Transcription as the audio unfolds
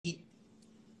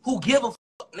Who give a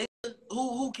fuck, nigga?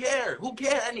 Who care? Who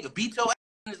care? That nigga beat your ass.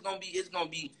 It's gonna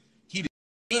be he the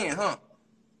shit, huh?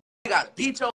 You gotta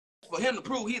beat your ass for him to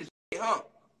prove he the shit, huh?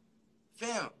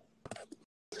 Fam.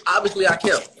 Obviously I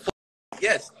care.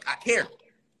 Yes, I care.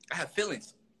 I have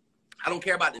feelings. I don't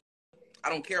care about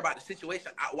the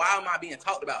situation. Why am I being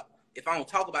talked about? If I don't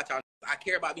talk about y'all, I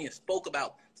care about being spoke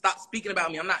about. Stop speaking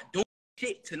about me. I'm not doing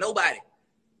shit to nobody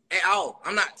at all.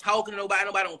 I'm not talking to nobody.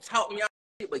 Nobody don't talk to me.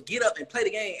 But get up and play the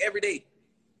game every day.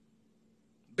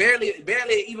 Barely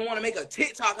even want to make a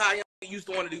TikTok how y'all used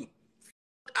to want to do.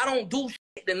 I don't do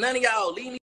shit to none of y'all.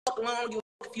 Leave me fuck alone. I don't give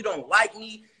a fuck if you don't like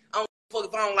me. I don't give a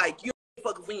fuck if I don't like you. I don't give a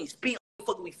fuck if we ain't speak. I don't give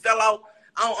a fuck if we fell out.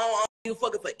 I don't give a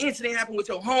fuck if an incident happened with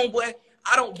your homeboy.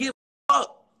 I don't give a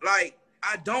fuck. Like,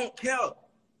 I don't care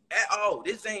at all.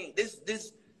 This,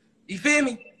 you feel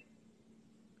me?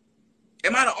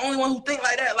 Am I the only one who think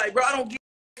like that? Like, bro, I don't give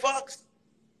fucks.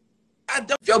 I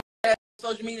don't. Your ass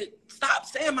on social media, stop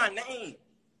saying my name.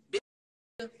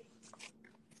 Bitch.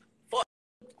 Fuck.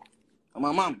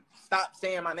 My mom, stop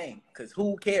saying my name. Because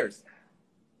who cares?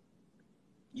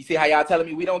 You see how y'all telling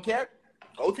me we don't care?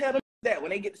 Go tell them that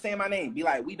when they get to saying my name. Be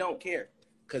like, we don't care.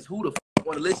 Because who the fuck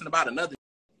want to listen about another?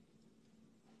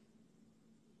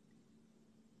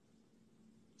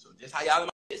 So just how y'all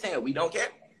saying we don't care?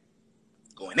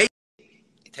 Going they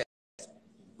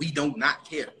we do not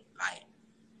care. Like,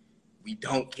 we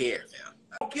don't care, fam.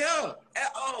 I don't care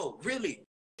at all, really.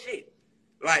 Shit.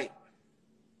 Like,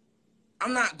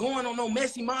 I'm not going on no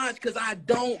messy March because I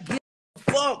don't give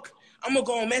a fuck. I'm going to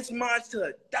go on messy March to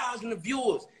 1,000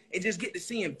 viewers and just get to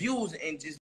seeing views and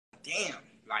just, damn,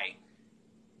 like,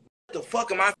 what the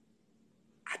fuck am I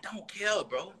don't care,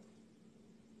 bro.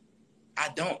 I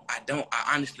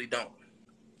honestly don't.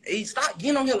 Hey, stop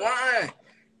getting on here lying.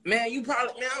 Man, you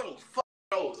probably, man, I don't fuck,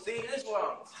 bro. See, this is what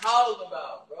I'm talking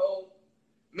about, bro.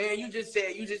 Man, you just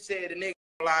said the nigga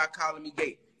lie calling me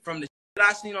gay. From the shit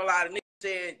I seen a lot of niggas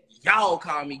said, y'all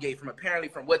call me gay apparently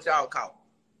from what y'all call.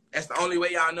 That's the only way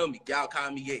y'all know me. Y'all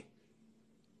call me gay.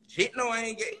 Shit know I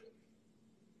ain't gay.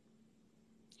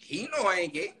 He know I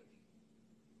ain't gay.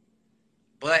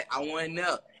 But I want to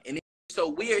know. And it's so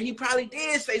weird. He probably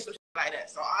did say some shit like that.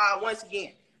 So once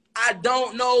again, I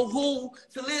don't know who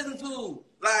to listen to.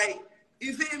 Like,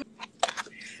 you feel me?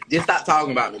 Just stop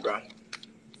talking about me, bro.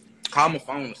 Call my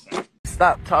phone or something.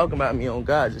 Stop talking about me on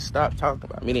God. Just stop talking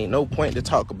about me. There ain't no point to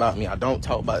talk about me. I don't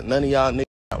talk about none of y'all niggas.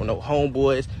 I don't know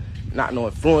homeboys, not no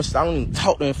influencers. I don't even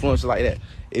talk to influencers like that.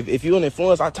 If you're an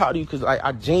influencer, I talk to you because like,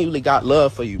 I genuinely got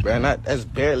love for you, bro. And that's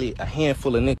barely a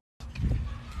handful of niggas.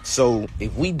 So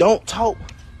if we don't talk,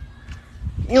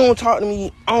 you don't talk to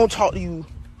me, I don't talk to you.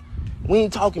 We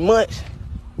ain't talking much.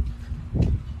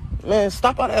 Man,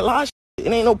 stop all that lie shit.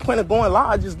 It ain't no point of going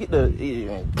live. Just get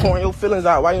the pouring your feelings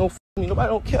out. Why you don't f me? Nobody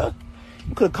don't care.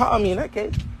 You could have called me in that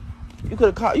case. You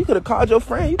could have called your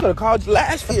friend. You could have called you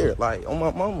last year, like on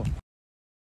my mama.